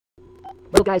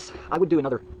Well, guys, I would do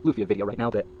another Lufia video right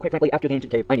now, but quite frankly, after the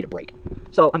Ancient Cave, I need a break.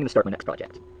 So I'm going to start my next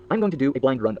project. I'm going to do a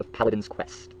blind run of Paladin's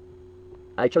Quest.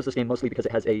 I chose this game mostly because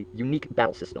it has a unique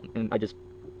battle system, and I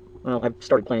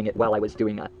started playing it while I was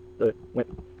doing a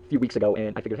few weeks ago,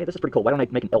 and I figured, hey, this is pretty cool. Why don't I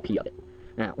make an LP of it?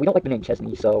 Now, we don't like the name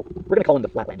Chesney, so we're going to call him the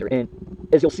Flatlander, and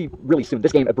as you'll see really soon,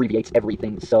 this game abbreviates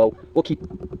everything, so we'll keep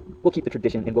the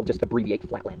tradition, and we'll just abbreviate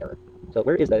Flatlander. So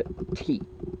where is the T?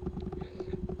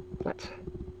 Flat.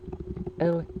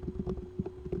 L.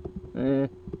 N.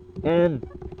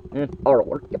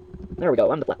 R. Yep. There we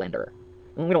go, I'm the Flatlander.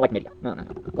 We don't like Nydia. No.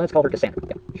 Let's call her Cassandra.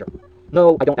 Yeah, sure.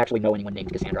 No, I don't actually know anyone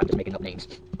named Cassandra, I'm just making up names.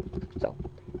 So.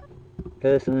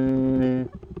 Cassandra.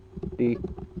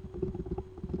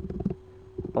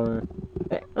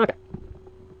 Okay.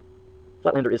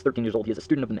 Flatlander is 13 years old. He is a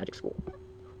student of the magic school.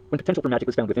 When potential for magic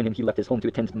was found within him, he left his home to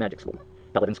attend the magic school.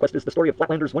 Paladin's Quest is the story of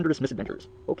Flatlander's wondrous misadventures.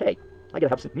 Okay, I gotta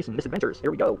have me some misadventures.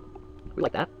 Here we go. We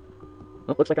like that.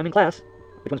 Well, looks like I'm in class.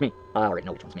 Which one's me? I already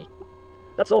know which one's me.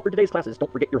 That's all for today's classes.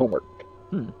 Don't forget your homework.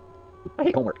 I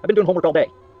hate homework. I've been doing homework all day.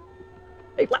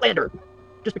 Hey, Flatlander!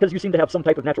 Just because you seem to have some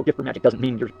type of natural gift for magic doesn't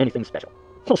mean you're anything special.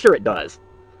 Well, sure it does.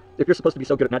 If you're supposed to be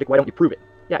so good at magic, why don't you prove it?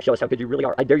 Yeah, show us how good you really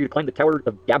are. I dare you to climb the Tower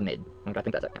of Gabnid. Okay, I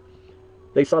think that's it.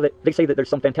 They say that there's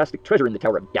some fantastic treasure in the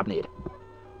Tower of Gabnid.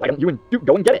 Why don't you and Duke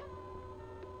go and get it?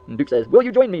 And Duke says, will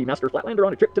you join me, Master Flatlander,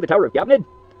 on a trip to the Tower of Gabnid?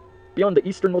 Beyond the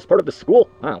easternmost part of the school?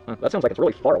 Wow, that sounds like it's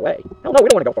really far away. Hell no, we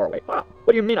don't want to go far away. Ah,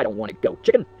 what do you mean I don't want to go,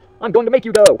 chicken? I'm going to make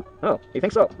you go. Oh, you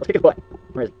think so? Let's kick his butt.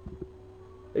 Where is he?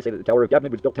 They say that the Tower of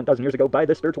Gabnid was built 10,000 years ago by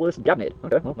the spiritualist Gabnid.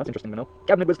 Okay, well, that's interesting to know.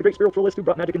 Gabnid was the great spiritualist who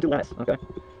brought magic into Lannis. Okay.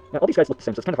 Now, all these guys look the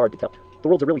same, so it's kind of hard to tell. The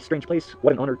world's a really strange place.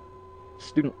 What an honor.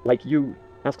 Student like you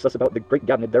asks us about the great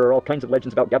Gabnid. There are all kinds of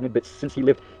legends about Gabnid, but since he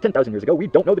lived 10,000 years ago, we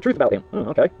don't know the truth about him. Oh,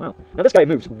 okay, wow. Now, this guy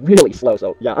moves really slow,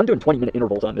 so yeah, I'm doing 20-minute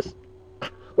intervals on this.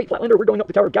 Wait, Flatlander, we're going up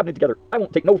the Tower of Gabnid together. I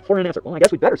won't take no for an answer. Well, I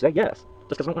guess we'd better say yes,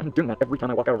 just because I don't want him doing that every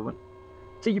time I walk out of a room.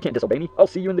 See, you can't disobey me. I'll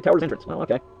see you in the tower's entrance. Well,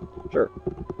 okay. Sure.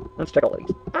 Let's check all of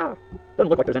these. Doesn't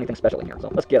look like there's anything special in here, so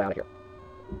let's get out of here.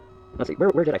 Let's see,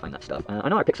 where did I find that stuff? I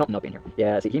know I picked something up in here.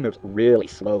 Yeah, see, he moves really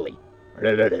slowly.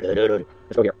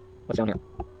 Let's go here. What's down here?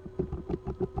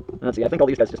 Let's see, I think all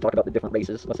these guys just talk about the different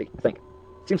races. Let's see, I think.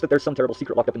 It seems that there's some terrible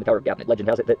secret locked up in the Tower of Gabnid. Legend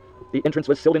has it that the entrance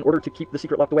was sealed in order to keep the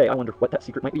secret locked away. I wonder what that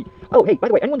secret might be. Oh, hey, by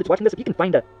the way, anyone that's watching this, if you can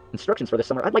find instructions for this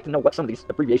somewhere, I'd like to know what some of these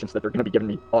abbreviations that they're going to be giving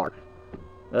me are.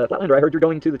 Flatlander, I heard you're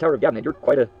going to the Tower of Gabnid. You're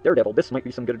quite a daredevil. This might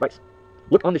be some good advice.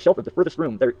 Look on the shelf of the furthest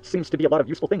room. There seems to be a lot of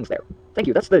useful things there. Thank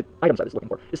you. That's the items I was looking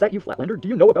for. Is that you, Flatlander? Do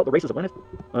you know about the races of Lannis?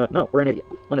 No, we're an idiot.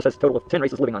 Lannis has a total of 10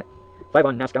 races living on it. 5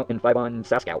 on Nascout and 5 on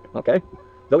Saskout. Okay?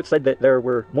 Though it's said that there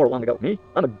were more long ago. Me?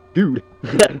 I'm a dude.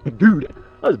 Dude.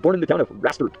 I was born in the town of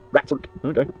Ratzurk.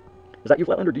 Okay. Is that you,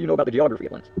 Flatlander? Do you know about the geography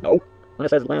of Lannis? No.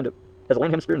 Lannis has a land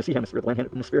hemisphere and a sea hemisphere. The land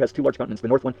hemisphere has 2 large continents. The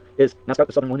north one is Nascout,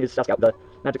 the southern one is Saskout. The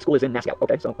magic school is in Nascout.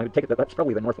 Okay, so I would take it that that's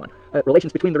probably the north one.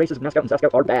 Relations between the races of Nascout and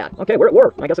Saskout are bad. Okay, we're at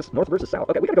war. I guess it's north versus south.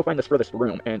 Okay, we gotta go find this furthest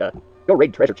room and go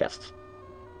raid treasure chests.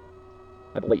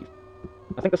 I believe.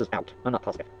 I think this is out. I'm not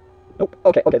positive. Nope.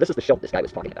 Okay, this is the shelf this guy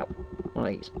was talking about.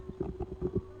 Nice.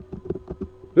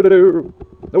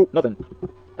 Nope, nothing.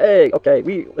 Hey, okay,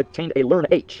 we obtained a Learn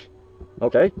H.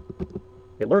 Okay.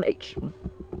 A Learn H.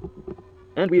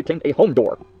 And we obtained a home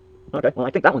door. Okay, well,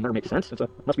 I think that one never makes sense.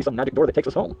 Must be some magic door that takes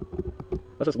us home.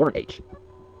 Let's just Learn H.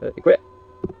 Equip.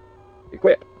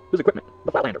 Who's equipment?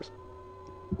 The Flatlanders.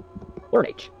 Learn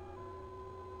H.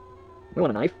 We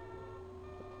want a knife.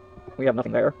 We have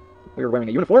nothing there. We were wearing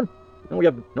a uniform. And we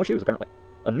have no shoes, apparently.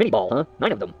 A mini ball, huh?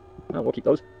 9 of them. Well, we'll keep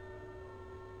those.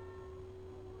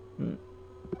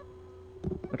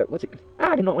 Okay, let's see.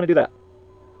 I did not want to do that.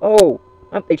 Oh,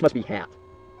 H must be hat.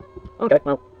 Okay,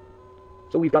 well.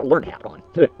 So we've got a learn hat on.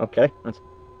 Okay, that's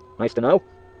nice to know.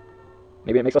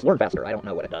 Maybe it makes us learn faster. I don't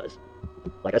know what it does.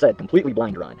 Like I said, completely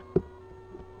blind run.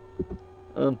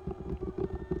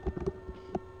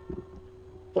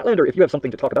 Flatlander, if you have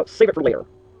something to talk about, save it for later.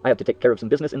 I have to take care of some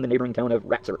business in the neighboring town of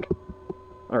Ratzurk.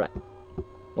 Alright.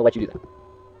 We'll let you do that.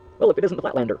 Well, if it isn't the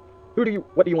Flatlander, what do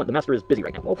you want? The master is busy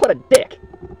right now. Well, what a dick!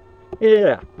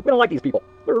 Yeah, we don't like these people.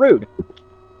 They're rude.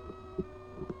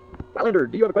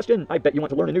 Flatlander, do you have a question? I bet you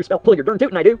want to learn a new spell. Pull your darn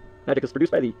tootin', I do. Magic is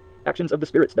produced by the actions of the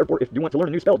spirits. Therefore, if you want to learn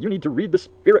a new spell, you need to read the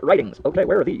spirit writings. Okay,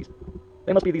 where are these?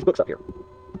 They must be these books up here.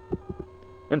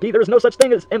 MP, there is no such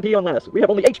thing as MP on Lannis. We have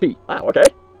only HP. Wow, okay.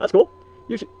 That's cool.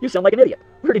 You sound like an idiot.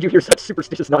 Where did you hear such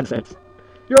superstitious nonsense?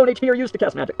 Your own HP are used to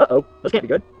cast magic. Uh-oh. This can't be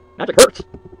good. Magic hurts.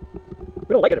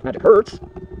 We don't like it if magic hurts.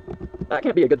 That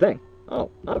can't be a good thing.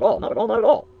 Oh, not at all. Not at all. Not at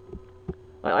all.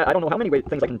 I don't know how many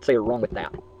things I can say are wrong with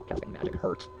that. Casting magic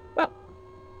hurts. Well,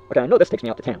 okay, I know this takes me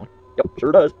out to town. Yep,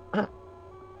 sure does.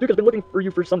 Duke has been looking for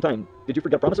you for some time. Did you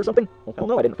forget a promise or something? Well, hell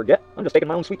no, I didn't forget. I'm just taking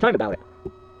my own sweet time about it.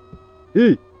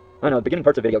 I know, the beginning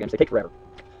parts of video games, they take forever.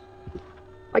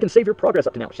 I can save your progress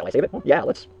up to now. Shall I save it? Well, yeah,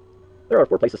 let's... There are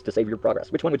 4 places to save your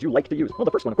progress. Which one would you like to use? Well, the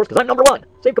first one, of course, because I'm number 1.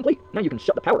 Save complete. Now you can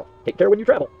shut the power off. Take care when you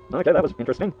travel. Okay, that was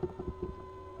interesting.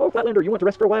 Oh, Flatlander, you want to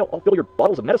rest for a while? I'll fill your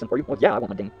bottles of medicine for you. Well, yeah, I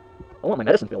want my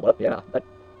medicine filled up, yeah.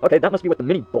 Okay, that must be what the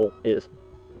mini bowl is.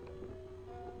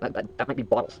 That might be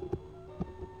bottles.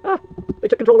 Ah, they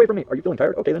took control away from me. Are you feeling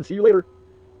tired? Okay, then see you later.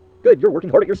 Good, you're working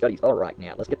hard at your studies. All right,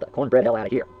 now, let's get the cornbread hell out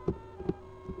of here.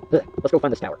 Let's go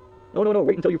find this tower. No,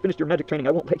 wait until you finished your magic training.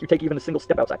 I won't let you take even a single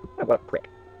step outside. Oh, what a prick.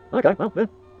 Okay, well,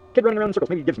 kid running around in circles.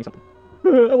 Maybe he gives me something.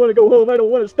 I want to go home. I don't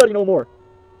want to study no more.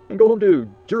 And go home to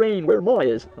Jurain, where Ma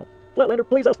is. Oh, Flatlander,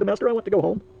 please ask the master. I want to go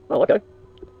home. Oh, okay.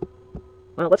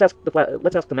 Well, let's ask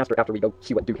the master after we go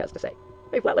see what Duke has to say.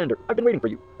 Hey, Flatlander, I've been waiting for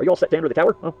you. Are you all set to enter the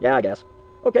tower? Oh, yeah, I guess.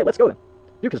 Okay, let's go then.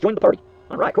 Duke has joined the party.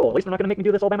 All right, cool. At least they're not going to make me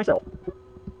do this all by myself.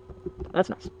 That's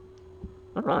nice.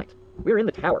 All right, we're in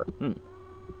the tower.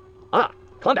 Ah,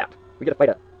 combat. We get to fight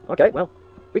a... Okay, well,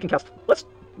 we can cast... Let's,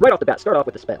 right off the bat, start off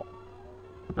with the spell.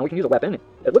 Now we can use a weapon.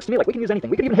 It looks to me like we can use anything.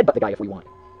 We can even headbutt the guy if we want.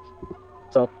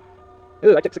 So,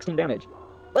 ooh, I took 16 damage.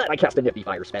 But I cast a nifty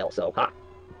fire spell, so, ha.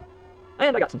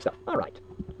 And I got some stuff. All right.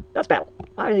 That's battle.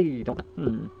 I don't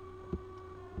know.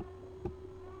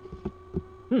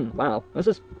 Wow. This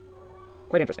is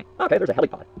quite interesting. Okay, there's a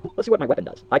helipod. Let's see what my weapon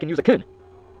does. I can use a kun.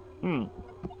 And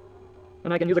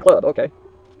I can use a club. Okay.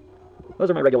 Those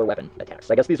are my regular weapon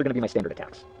attacks. I guess these are going to be my standard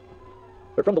attacks.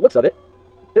 But from the looks of it,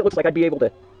 it looks like I'd be able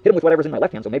to hit him with whatever's in my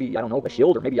left hand. So maybe, I don't know, a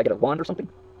shield, or maybe I get a wand or something.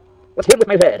 Let's hit him with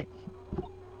my head.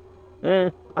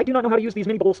 I do not know how to use these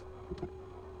mini bowls.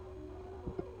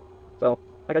 So,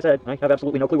 like I said, I have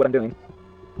absolutely no clue what I'm doing.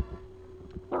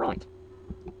 Alright.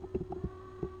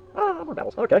 Ah, more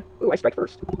battles. Okay. Ooh, I strike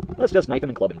first. Let's just knife him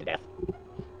and club him to death.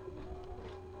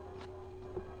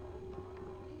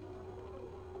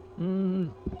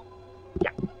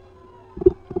 Yeah.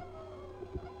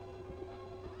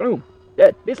 Boom.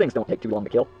 Dead. These things don't take too long to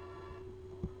kill.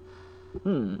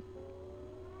 And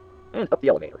up the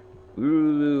elevator.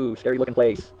 Ooh, scary looking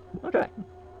place. Okay.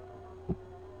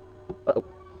 Uh-oh.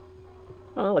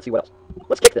 Let's see what else.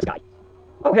 Let's kick this guy.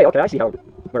 Oh, hey, okay, I see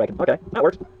where I can... Okay, that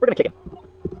works. We're gonna kick him.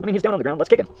 I mean, he's down on the ground. Let's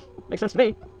kick him. Makes sense to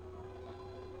me.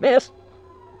 Miss.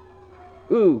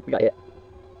 Ooh, we got hit.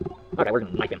 Okay, we're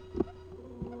gonna knife him.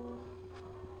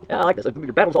 Yeah, I like this.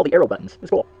 Your battles all the arrow buttons.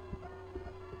 It's cool.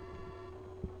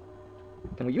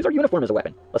 Can we use our uniform as a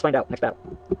weapon? Let's find out next battle.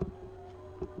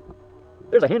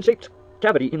 There's a hand-shaped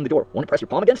cavity in the door. Want to press your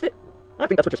palm against it? I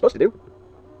think that's what you're supposed to do.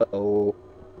 Uh-oh.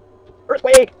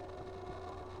 Earthquake!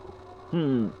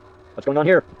 What's going on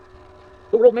here?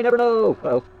 The world may never know.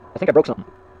 Uh-oh. I think I broke something.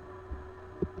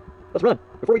 Let's run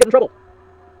before we get in trouble.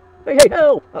 Hey,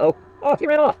 help! Uh-oh. Oh, he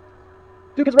ran off.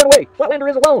 Duke has run away. Flatlander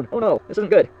is alone. Oh no, this isn't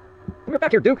good. Come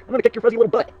back here, Duke. I'm gonna kick your fuzzy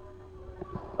little butt.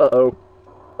 Uh-oh.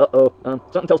 Uh-oh.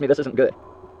 Something tells me this isn't good.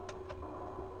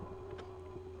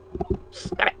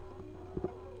 Stab it.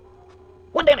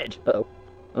 1 damage.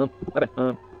 Uh-oh.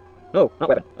 Weapon. No, not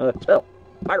weapon. Spell.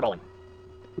 Fireballing.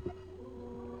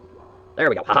 There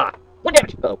we go. Haha. 1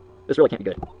 damage. Uh-oh. This really can't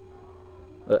be good.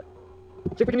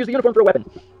 See if we can use the uniform for a weapon.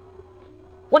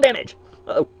 1 damage.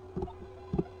 Uh-oh.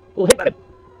 We'll hit weapon.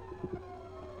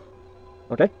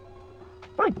 Okay.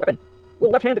 Fine, weapon.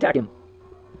 We'll left hand attack him.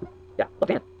 Yeah,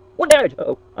 left hand. 1 damage.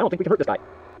 Uh-oh. I don't think we can hurt this guy.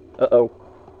 Uh-oh.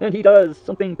 And he does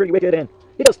something pretty wicked, and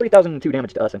he does 3,002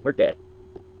 damage to us, and we're dead.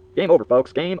 Game over,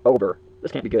 folks. Game over.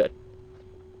 This can't be good.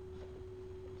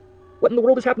 What in the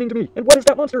world is happening to me? And what is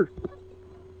that monster?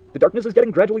 The darkness is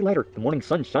getting gradually lighter. The morning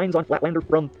sun shines on Flatlander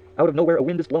from out of nowhere. A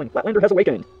wind is blowing. Flatlander has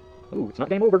awakened. Ooh, it's not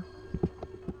game over.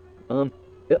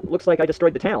 It looks like I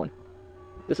destroyed the town.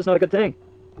 This is not a good thing.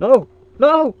 No!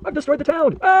 No! I've destroyed the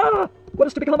town! Ah! What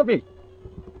is to become of me?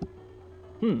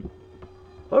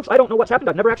 Folks, I don't know what's happened.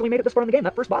 I've never actually made it this far in the game.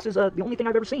 That first boss is the only thing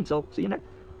I've ever seen, so see you next.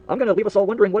 I'm going to leave us all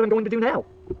wondering what I'm going to do now.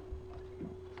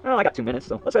 Oh, I got 2 minutes,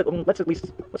 so let's at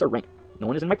least... What's our rank? No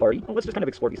one is in my party. Well, let's just kind of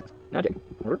explore these things. Magic.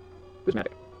 Who's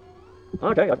magic?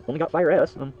 Okay, I've only got Fire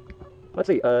S. Let's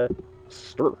see,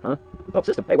 Stir, huh? Oh,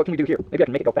 system. Hey, what can we do here? Maybe I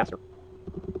can make it go faster.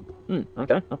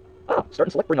 Okay. Start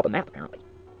and select bring up a map, apparently.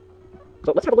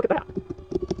 So let's have a look at that.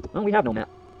 Oh, we have no map.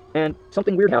 And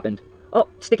something weird happened. Oh,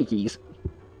 sticky keys.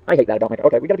 I hate that about my...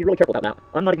 Okay, we gotta be really careful about that.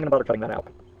 I'm not even gonna bother cutting that out.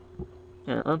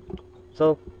 Yeah,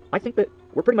 so, I think that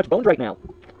we're pretty much boned right now.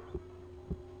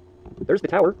 There's the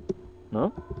tower.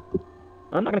 No?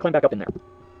 I'm not gonna climb back up in there.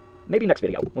 Maybe next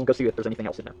video. We'll go see if there's anything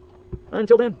else in there.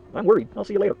 Until then, I'm worried. I'll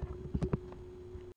see you later.